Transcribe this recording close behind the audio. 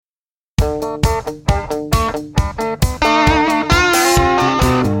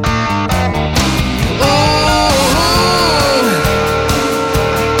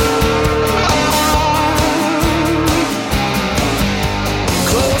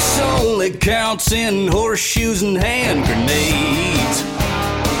it counts in horseshoes and hand grenades.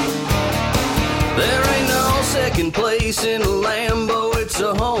 There ain't no second place in Lambeau, it's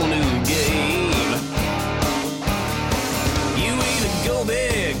a whole new game. You either go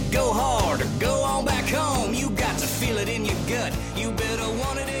big, go hard, or go on back home. You got to feel it in your gut, you better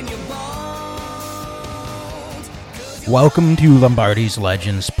want it in your bones. Welcome to Lombardi's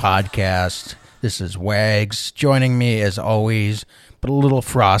Legends podcast. This is Wags. Joining me as always, but a little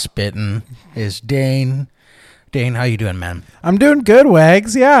frostbitten, is Dane. Dane, how you doing, man? I'm doing good,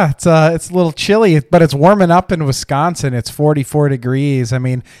 Wags. Yeah, it's a little chilly, but it's warming up in Wisconsin. It's 44 degrees. I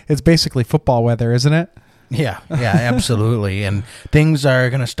mean, it's basically football weather, isn't it? Yeah, absolutely. And things are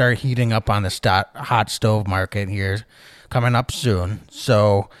going to start heating up on the hot stove market here coming up soon.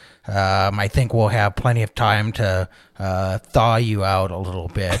 So I think we'll have plenty of time to thaw you out a little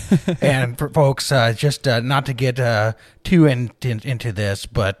bit. And for folks, just not to get too into this,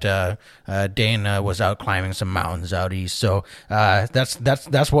 but Dane was out climbing some mountains out east. So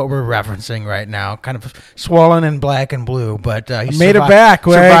that's what we're referencing right now. Kind of swollen in black and blue, but he made it back.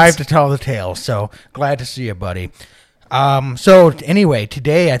 Survived to tell the tale. So glad to see you, buddy. So anyway,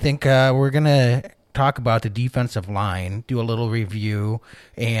 today I think we're gonna talk about the defensive line, do a little review,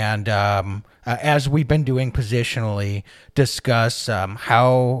 and as we've been doing positionally, discuss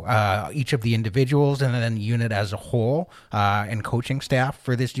how each of the individuals and then the unit as a whole and coaching staff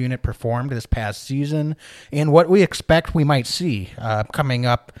for this unit performed this past season, and what we expect we might see coming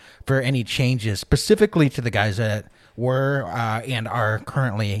up for any changes, specifically to the guys that were and are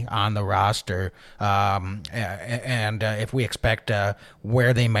currently on the roster, and if we expect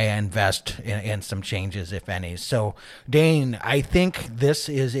where they may invest in some changes, if any. So, Dane, I think this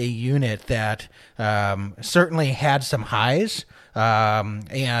is a unit that certainly had some highs,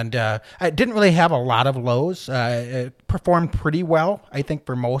 and it didn't really have a lot of lows. It performed pretty well, I think,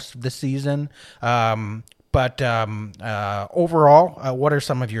 for most of the season. But overall, what are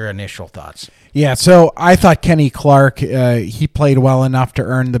some of your initial thoughts? Yeah, so I thought Kenny Clark, he played well enough to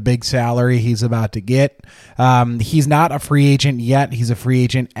earn the big salary he's about to get. He's not a free agent yet. He's a free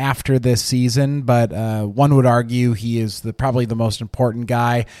agent after this season, but one would argue he is probably the most important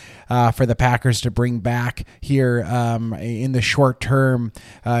guy for the Packers to bring back here in the short term.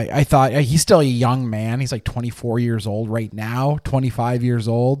 I thought he's still a young man. He's like 24 years old right now, 25 years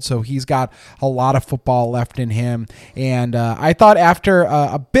old, so he's got a lot of football left in him. And I thought after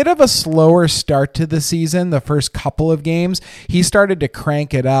a bit of a slower start to the season, the first couple of games, he started to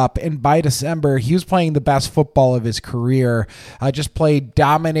crank it up, and by December he was playing the best football of his career. Just played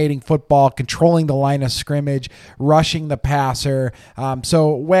dominating football, controlling the line of scrimmage, rushing the passer.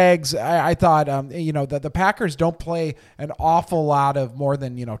 So Wags, I thought the Packers don't play an awful lot of more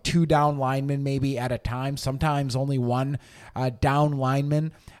than two down linemen maybe at a time, sometimes only one down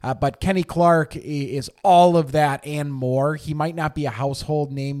lineman. But Kenny Clark is all of that and more. He might not be a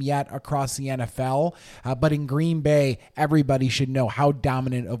household name yet across the NFL, but in Green Bay, everybody should know how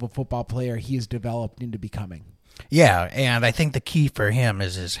dominant of a football player he has developed into becoming. Yeah, and I think the key for him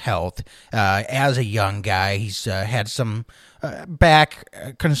is his health. As a young guy, he's had some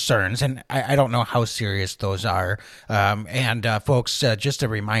back concerns, and I don't know how serious those are. And folks, just a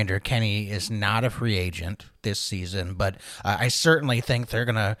reminder, Kenny is not a free agent this season, but I certainly think they're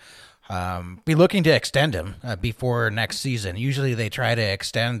going to be looking to extend him before next season. Usually they try to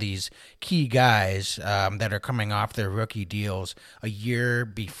extend these key guys that are coming off their rookie deals a year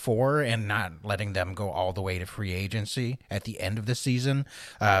before and not letting them go all the way to free agency at the end of the season.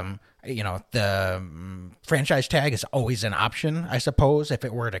 The franchise tag is always an option, I suppose, if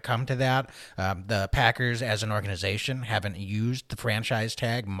it were to come to that. The Packers as an organization haven't used the franchise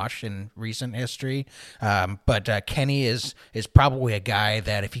tag much in recent history. But Kenny is probably a guy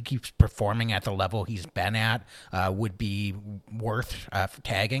that if he keeps performing at the level he's been at, would be worth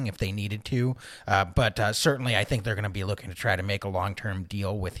tagging if they needed to. But certainly I think they're going to be looking to try to make a long-term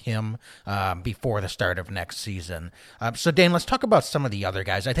deal with him before the start of next season. So Dane, let's talk about some of the other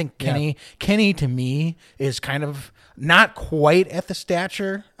guys. I think Kenny to me is kind of not quite at the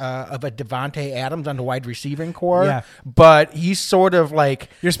stature of a Devontae Adams on the wide receiving core, but he's sort of like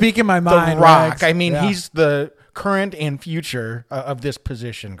you're speaking my mind, the Rock. Rags. I mean, he's the current and future of this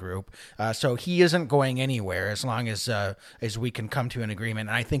position group. So he isn't going anywhere as long as we can come to an agreement,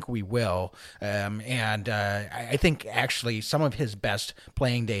 and I think we will. I think actually some of his best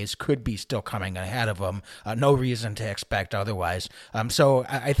playing days could be still coming ahead of him. No reason to expect otherwise. So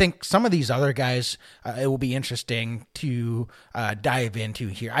I think some of these other guys, it will be interesting to dive into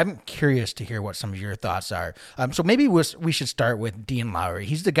here. I'm curious to hear what some of your thoughts are. So maybe we should start with Dean Lowry.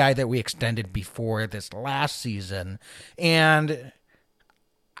 He's the guy that we extended before this last season, and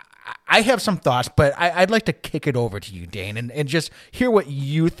I have some thoughts, but I'd like to kick it over to you, Dane, and just hear what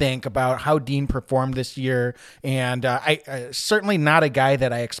you think about how Dean performed this year. And I certainly not a guy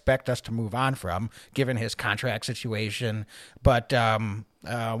that I expect us to move on from, given his contract situation. But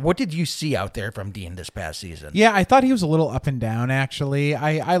what did you see out there from Dean this past season? Yeah, I thought he was a little up and down, actually.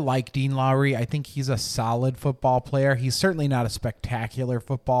 I like Dean Lowry. I think he's a solid football player. He's certainly not a spectacular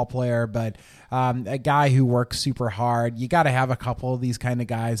football player, but a guy who works super hard. You got to have a couple of these kind of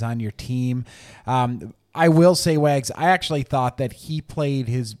guys on your team. I will say, Wags, I actually thought that he played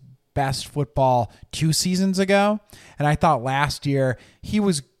his best football 2 seasons ago, and I thought last year he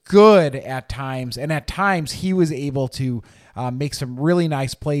was good at times, and at times he was able to make some really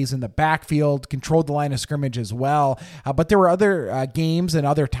nice plays in the backfield, controlled the line of scrimmage as well. But there were other games and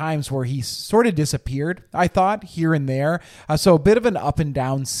other times where he sort of disappeared, I thought, here and there. So a bit of an up and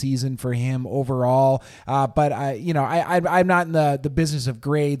down season for him overall. But I'm not in the business of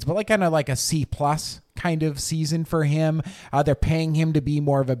grades, but kind of like a C+ kind of season for him. They're paying him to be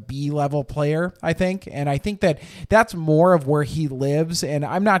more of a B-level player, I think. And I think that that's more of where he lives. And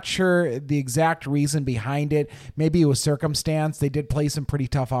I'm not sure the exact reason behind it. Maybe it was circumstance. They did play some pretty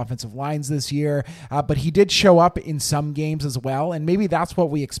tough offensive lines this year, but he did show up in some games as well. And maybe that's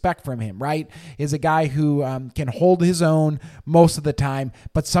what we expect from him, right? Is a guy who can hold his own most of the time,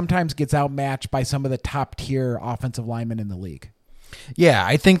 but sometimes gets outmatched by some of the top tier offensive linemen in the league. Yeah,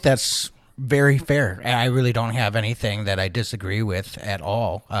 I think that's very fair. I really don't have anything that I disagree with at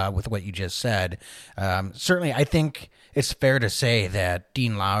all with what you just said. Certainly, I think it's fair to say that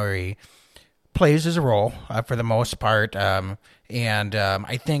Dean Lowry plays his role for the most part, and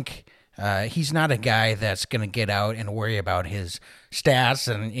I think he's not a guy that's going to get out and worry about his stats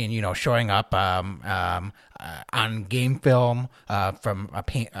and showing up on game film from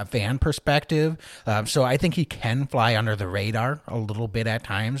a fan perspective. So I think he can fly under the radar a little bit at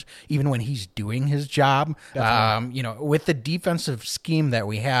times, even when he's doing his job. With the defensive scheme that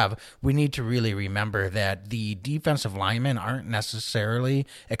we have, we need to really remember that the defensive linemen aren't necessarily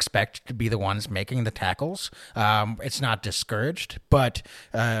expected to be the ones making the tackles. It's not discouraged, but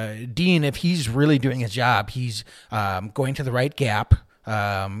Dean, if he's really doing his job, he's going to the right gap.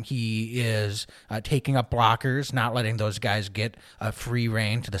 He is taking up blockers, not letting those guys get a free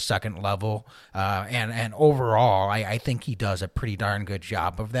reign to the second level. And overall, I think he does a pretty darn good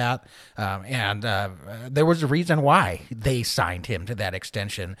job of that. And there was a reason why they signed him to that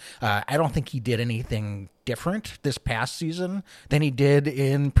extension. I don't think he did anything different this past season than he did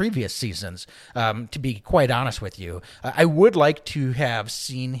in previous seasons, to be quite honest with you. I would like to have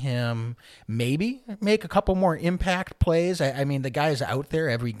seen him maybe make a couple more impact plays. I mean, the guy's out there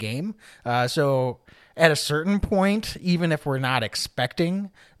every game. So at a certain point, even if we're not expecting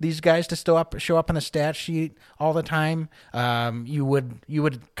these guys to show up on the stat sheet all the time, you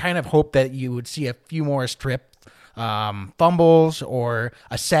would kind of hope that you would see a few more strip fumbles or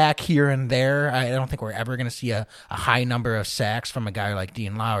a sack here and there. I don't think we're ever going to see a high number of sacks from a guy like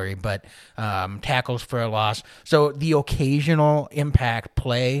Dean Lowry, but tackles for a loss. So the occasional impact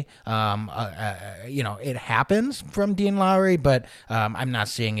play, it happens from Dean Lowry, but I'm not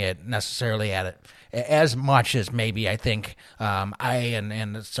seeing it necessarily at it as much as maybe I think I and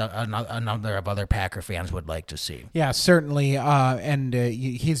a number of other Packer fans would like to see. Yeah, certainly. And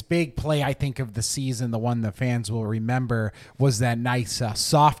his big play, I think, of the season, the one the fans will remember, was that nice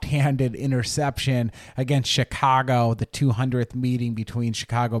soft-handed interception against Chicago, the 200th meeting between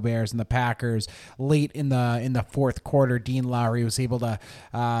Chicago Bears and the Packers. Late in the fourth quarter, Dean Lowry was able to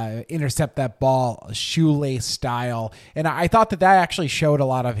intercept that ball shoelace style. And I thought that actually showed a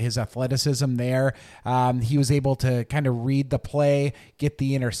lot of his athleticism there. He was able to kind of read the play, get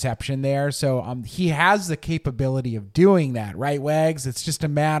the interception there. So he has the capability of doing that, right, Wags? It's just a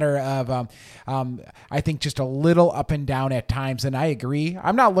matter of, I think, just a little up and down at times. And I agree.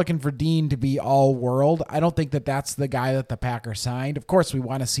 I'm not looking for Dean to be all world. I don't think that that's the guy that the Packers signed. Of course, we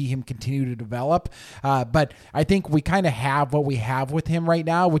want to see him continue to develop. But I think we kind of have what we have with him right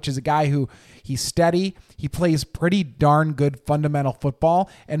now, which is a guy who he's steady. He plays pretty darn good fundamental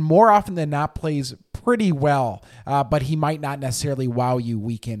football, and more often than not plays pretty well, but he might not necessarily wow you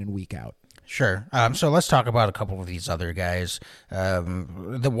week in and week out. Sure. So let's talk about a couple of these other guys.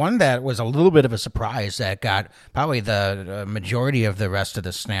 The one that was a little bit of a surprise that got probably the majority of the rest of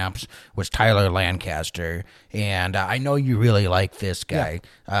the snaps was Tyler Lancaster. And I know you really like this guy,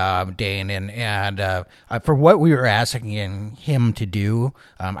 Dane. And for what we were asking him to do,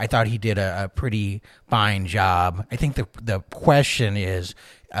 I thought he did a pretty fine job. I think the question is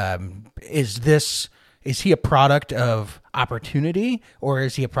he a product of opportunity, or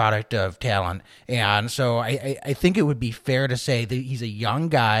is he a product of talent? And so I think it would be fair to say that he's a young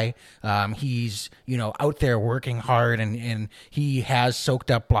guy. He's, out there working hard, and he has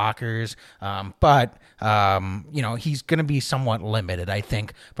soaked up blockers. But he's going to be somewhat limited, I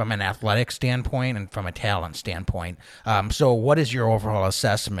think, from an athletic standpoint and from a talent standpoint. So what is your overall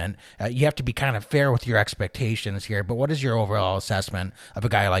assessment? You have to be kind of fair with your expectations here, but what is your overall assessment of a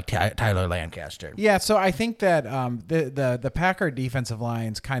guy like Tyler Lancaster? Yeah, so I think that the Packer defensive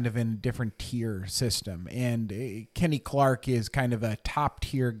line's kind of in a different tier system, and Kenny Clark is kind of a top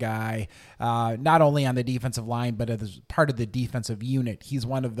tier guy, not only on the defensive line but as part of the defensive unit. He's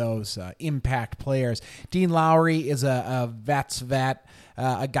one of those impact players. Dean Lowry is a vet's vet.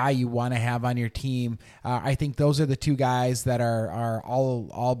 A guy you want to have on your team. I think those are the two guys that are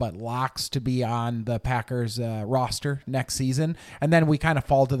all but locks to be on the Packers roster next season. And then we kind of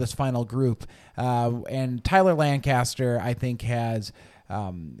fall to this final group. And Tyler Lancaster, I think, has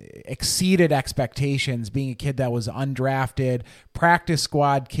exceeded expectations, being a kid that was undrafted, practice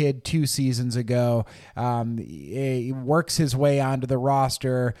squad kid 2 seasons ago. He works his way onto the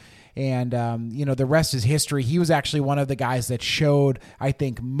roster. And, the rest is history. He was actually one of the guys that showed, I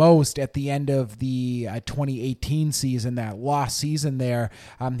think, most at the end of the 2018 season, that lost season there.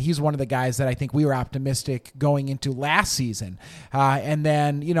 He's one of the guys that I think we were optimistic going into last season. And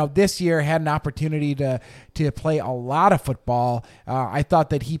then, this year had an opportunity to play a lot of football. I thought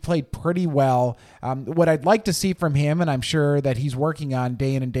that he played pretty well. What I'd like to see from him, and I'm sure that he's working on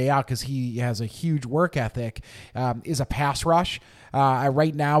day in and day out because he has a huge work ethic, is a pass rush.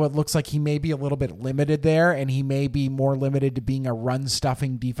 Right now, it looks like he may be a little bit limited there, and he may be more limited to being a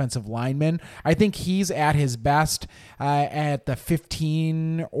run-stuffing defensive lineman. I think he's at his best at the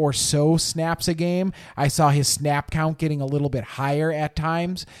 15 or so snaps a game. I saw his snap count getting a little bit higher at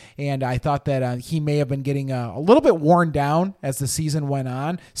times, and I thought that he may have been getting a little bit worn down as the season went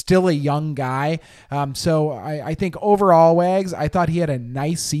on. Still a young guy. So I think overall, Wags, I thought he had a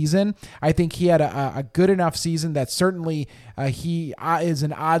nice season. I think he had a good enough season that certainly he is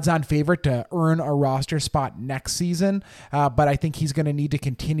an odds-on favorite to earn a roster spot next season, but I think he's going to need to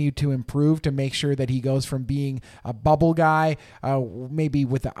continue to improve to make sure that he goes from being a bubble guy, maybe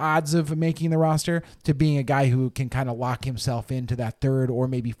with the odds of making the roster, to being a guy who can kind of lock himself into that third or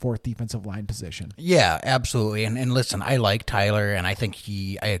maybe fourth defensive line position. Yeah, absolutely. And listen, I like Tyler, and I think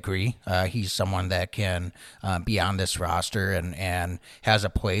I agree. He's someone that can be on this roster and has a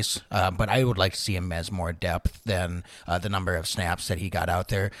place, but I would like to see him as more depth than the number of snaps that he got out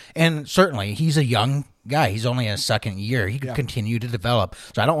there. And certainly he's a young guy. He's only in his second year. He could continue to develop.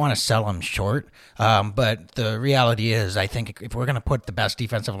 So I don't want to sell him short. But the reality is, I think if we're going to put the best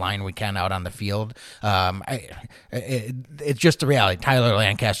defensive line we can out on the field, it's just the reality. Tyler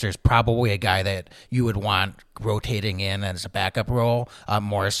Lancaster is probably a guy that you would want rotating in as a backup role,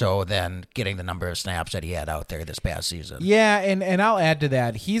 more so than getting the number of snaps that he had out there this past season. Yeah, and I'll add to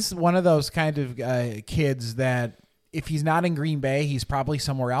that. He's one of those kind of kids that if he's not in Green Bay, he's probably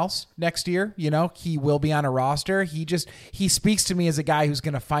somewhere else next year. He will be on a roster. He speaks to me as a guy who's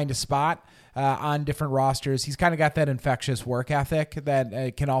going to find a spot on different rosters. He's kind of got that infectious work ethic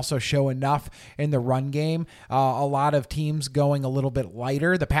that can also show enough in the run game. A lot of teams going a little bit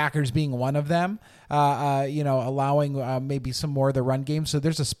lighter, the Packers being one of them, allowing maybe some more of the run game. So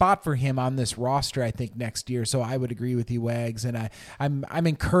there's a spot for him on this roster, I think, next year. So I would agree with you, Wags, and I'm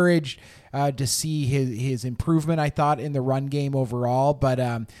encouraged to see his improvement, I thought, in the run game overall, but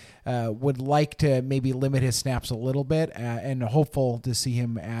would like to maybe limit his snaps a little bit and hopeful to see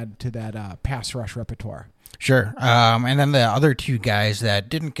him add to that pass rush repertoire. Sure. And then the other two guys that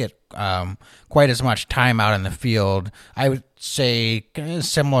didn't get quite as much time out in the field, I would say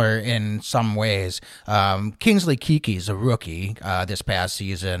similar in some ways. Kingsley Kiki's a rookie this past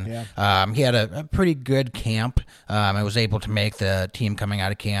season. Yeah. He had a pretty good camp. I was able to make the team coming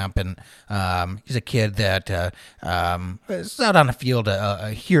out of camp, and he's a kid that is out on the field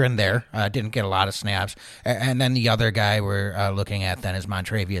here and there, didn't get a lot of snaps. And then the other guy we're looking at then is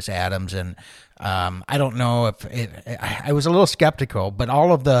Montravius Adams, and I don't know if I was a little skeptical, but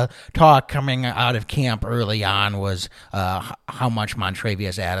all of the talk coming out of camp early on was how much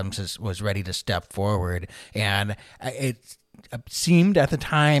Montravius Adams was ready to step forward. And it seemed at the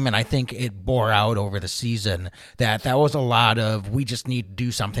time, and I think it bore out over the season, that was a lot of, we just need to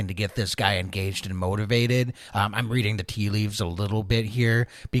do something to get this guy engaged and motivated. I'm reading the tea leaves a little bit here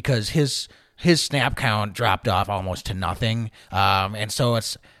because his snap count dropped off almost to nothing. And so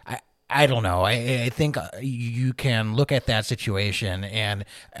I don't know. I think you can look at that situation, and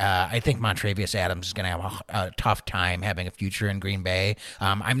I think Montravius Adams is going to have a tough time having a future in Green Bay.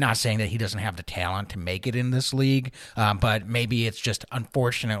 I'm not saying that he doesn't have the talent to make it in this league, but maybe it's just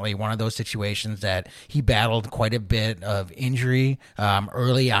unfortunately one of those situations that he battled quite a bit of injury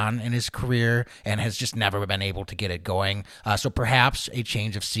early on in his career and has just never been able to get it going. So perhaps a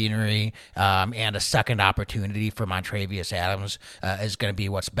change of scenery and a second opportunity for Montravius Adams is going to be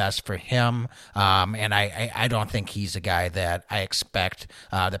what's best for him. And I don't think he's a guy that I expect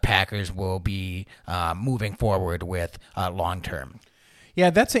the Packers will be moving forward with long term. Yeah,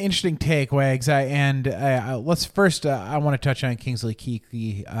 that's an interesting take, Wags. Let's first, I want to touch on Kingsley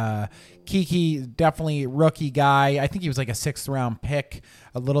Keke. Keke, definitely rookie guy. I think he was like a 6th-round pick.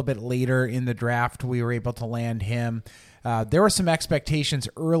 A little bit later in the draft, we were able to land him. There were some expectations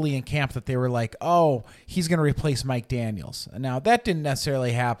early in camp that they were like, oh, he's going to replace Mike Daniels. Now, that didn't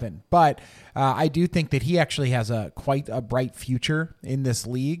necessarily happen, but I do think that he actually has quite a bright future in this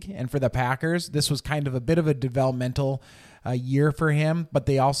league. And for the Packers, this was kind of a bit of a developmental year for him, but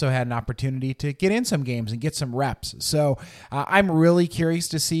they also had an opportunity to get in some games and get some reps. So I'm really curious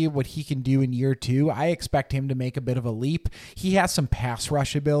to see what he can do in year 2. I expect him to make a bit of a leap. He has some pass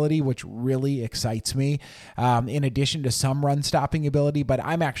rush ability, which really excites me, in addition to some run stopping ability, but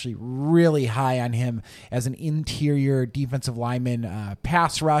I'm actually really high on him as an interior defensive lineman,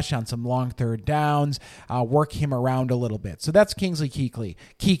 pass rush on some long third downs, work him around a little bit. So that's Kingsley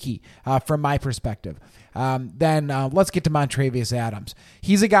Keke from my perspective. Then let's get to Montravius Adams.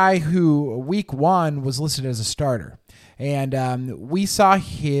 He's a guy who week 1 was listed as a starter, and we saw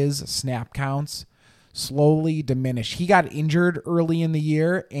his snap counts slowly diminish. He got injured early in the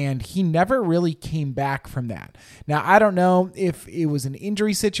year, and he never really came back from that. Now, I don't know if it was an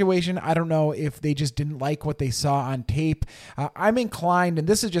injury situation. I don't know if they just didn't like what they saw on tape. I'm inclined, and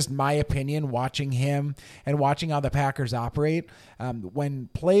this is just my opinion, watching him and watching how the Packers operate. When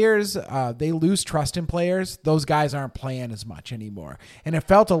players, they lose trust in players, those guys aren't playing as much anymore. And it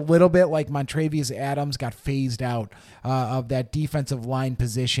felt a little bit like Montravius Adams got phased out of that defensive line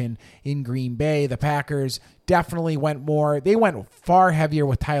position in Green Bay. The Packers definitely went far heavier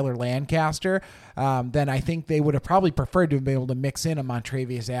with Tyler Lancaster than I think they would have probably preferred to have been able to mix in a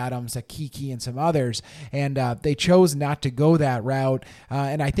Montravius Adams, a Keke, and some others. And they chose not to go that route.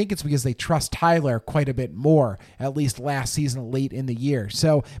 And I think it's because they trust Tyler quite a bit more, at least last season, late in the year.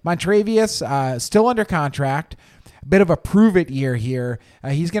 So Montravius, still under contract. A bit of a prove-it year here.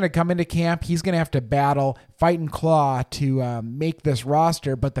 He's going to come into camp. He's going to have to battle, fight and claw to make this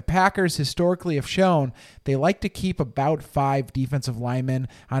roster. But the Packers historically have shown they like to keep about 5 defensive linemen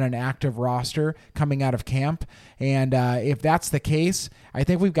on an active roster coming out of camp. And if that's the case, I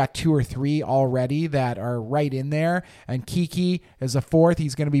think we've got 2 or 3 already that are right in there. And Keke is a 4th.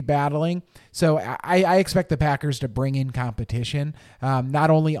 He's going to be battling. So I expect the Packers to bring in competition, not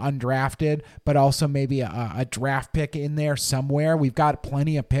only undrafted, but also maybe a draft pick in there somewhere. We've got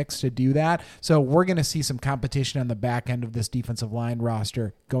plenty of picks to do that. So we're going to see some competition on the back end of this defensive line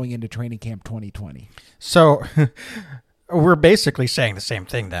roster going into training camp 2020. So we're basically saying the same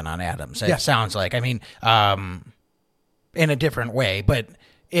thing then on Adams. It sounds like, I mean, in a different way, but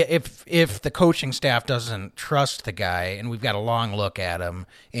if the coaching staff doesn't trust the guy and we've got a long look at him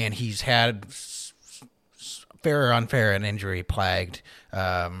and he's had fair or unfair and injury plagued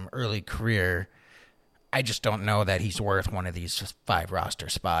early career, I just don't know that he's worth one of these 5 roster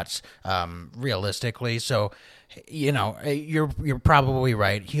spots realistically. So, you're probably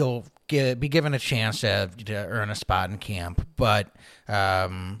right. He'll be given a chance to earn a spot in camp, but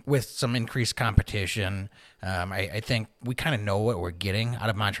with some increased competition, I think we kind of know what we're getting out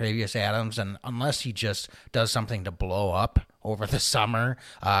of Montravius Adams, and unless he just does something to blow up over the summer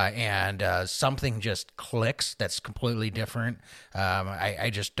and something just clicks that's completely different, I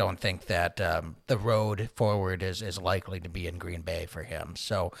just don't think that the road forward is likely to be in Green Bay for him.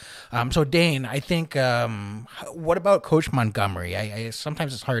 So Dane, I think, what about Coach Montgomery? I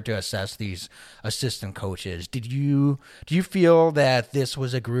sometimes it's hard to assess these assistant coaches. Do you feel that this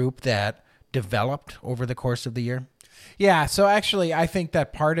was a group that developed over the course of the year? Yeah, so actually I think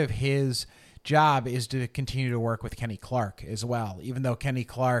that part of his job is to continue to work with Kenny Clark as well. Even though Kenny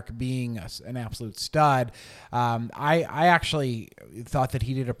Clark being an absolute stud, I actually thought that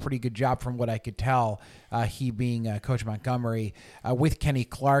he did a pretty good job from what I could tell. He being Coach Montgomery with Kenny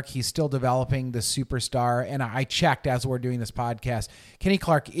Clark, he's still developing the superstar. And I checked as we're doing this podcast, Kenny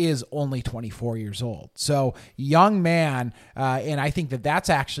Clark is only 24 years old. So young man. And I think that that's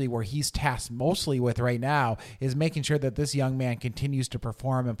actually where he's tasked mostly with right now, is making sure that this young man continues to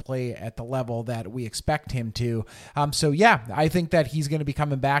perform and play at the level level that we expect him to. So yeah, I think that he's going to be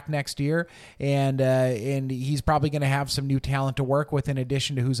coming back next year, and he's probably going to have some new talent to work with in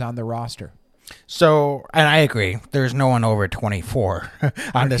addition to who's on the roster. So, and I agree, there's no one over 24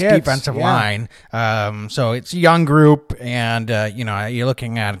 on this defensive line. So it's a young group, and, you're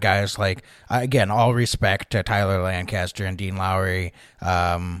looking at guys like, again, all respect to Tyler Lancaster and Dean Lowry.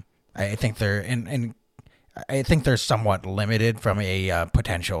 I think they're I think they're somewhat limited from a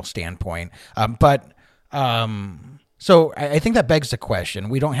potential standpoint. So I think that begs the question.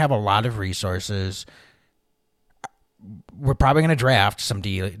 We don't have a lot of resources. We're probably going to draft some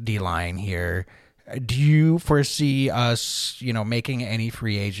D-line here. Do you foresee us, making any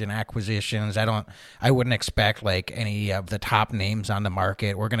free agent acquisitions? I wouldn't expect like any of the top names on the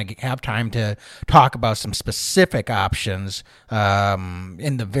market. We're going to have time to talk about some specific options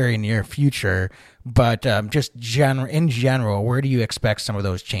in the very near future. But just in general, where do you expect some of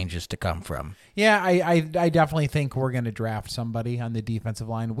those changes to come from? Yeah, I definitely think we're going to draft somebody on the defensive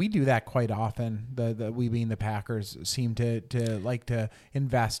line. We do that quite often. We being the Packers seem to like to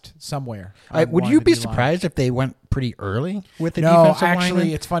invest somewhere. Would you be surprised if they went pretty early with the defensive line? No,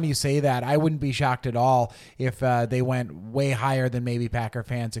 actually, it's funny you say that. I wouldn't be shocked at all if they went way higher than maybe Packer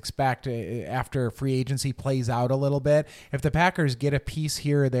fans expect after free agency plays out a little bit. If the Packers get a piece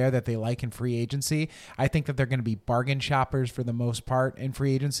here or there that they like in free agency, I think that they're going to be bargain shoppers for the most part in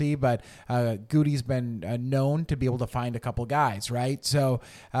free agency, but Goody's been known to be able to find a couple guys, right? So,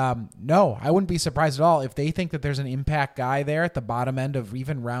 no, I wouldn't be surprised at all if they think that there's an impact guy there at the bottom end of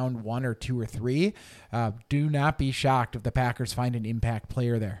even round 1 or 2 or 3. Do not be shocked if the Packers find an impact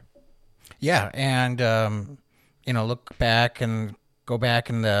player there. Yeah, and, look back and go back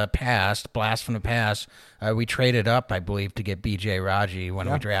in the past, blast from the past. We traded up, I believe, to get B.J. Raji when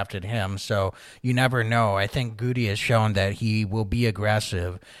we drafted him. So you never know. I think Goody has shown that he will be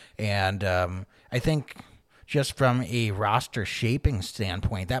aggressive. And I think just from a roster shaping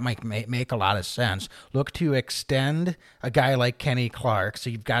standpoint, that might make a lot of sense. Look to extend a guy like Kenny Clark, so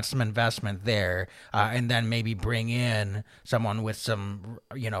you've got some investment there, and then maybe bring in someone with some,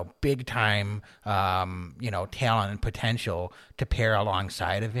 big time, talent and potential to pair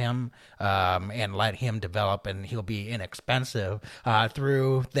alongside of him, and let him develop, and he'll be inexpensive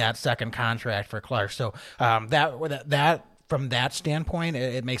through that second contract for Clark. So that. From that standpoint,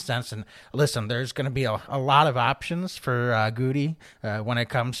 it makes sense. And listen, there's going to be a lot of options for Goody when it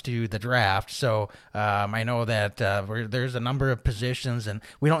comes to the draft. So I know that there's a number of positions, and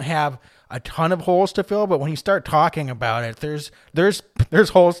we don't have a ton of holes to fill. But when you start talking about it, there's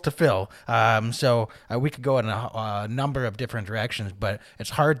holes to fill. So we could go in a number of different directions, but it's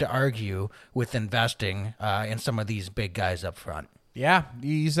hard to argue with investing in some of these big guys up front. Yeah,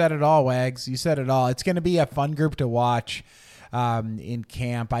 you said it all, Wags. You said it all. It's going to be a fun group to watch in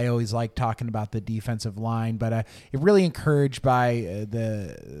camp. I always like talking about the defensive line, but I'm really encouraged by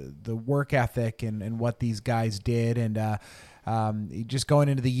the work ethic and what these guys did. And just going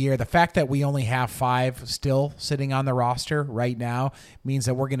into the year, the fact that we only have 5 still sitting on the roster right now means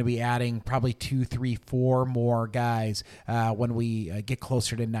that we're going to be adding probably 2, 3, 4 more guys when we get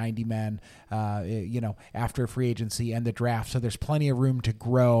closer to 90 men, after free agency and the draft. So there's plenty of room to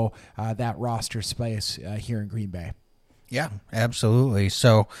grow that roster space here in Green Bay. Yeah, absolutely.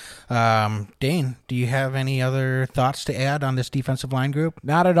 So, Dane, do you have any other thoughts to add on this defensive line group?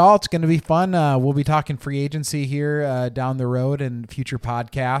 Not at all. It's going to be fun. We'll be talking free agency here down the road in future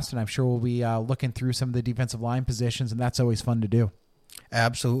podcasts, and I'm sure we'll be looking through some of the defensive line positions, and that's always fun to do.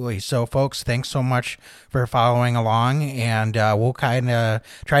 Absolutely. So, folks, thanks so much for following along, and we'll kind of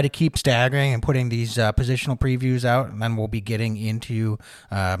try to keep staggering and putting these positional previews out, and then we'll be getting into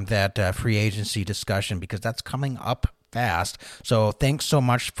that free agency discussion because that's coming up fast. So thanks so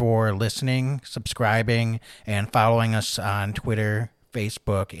much for listening, subscribing, and following us on Twitter,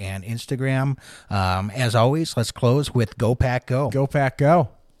 Facebook, and Instagram. As always, let's close with Go Pack Go. Go Pack Go.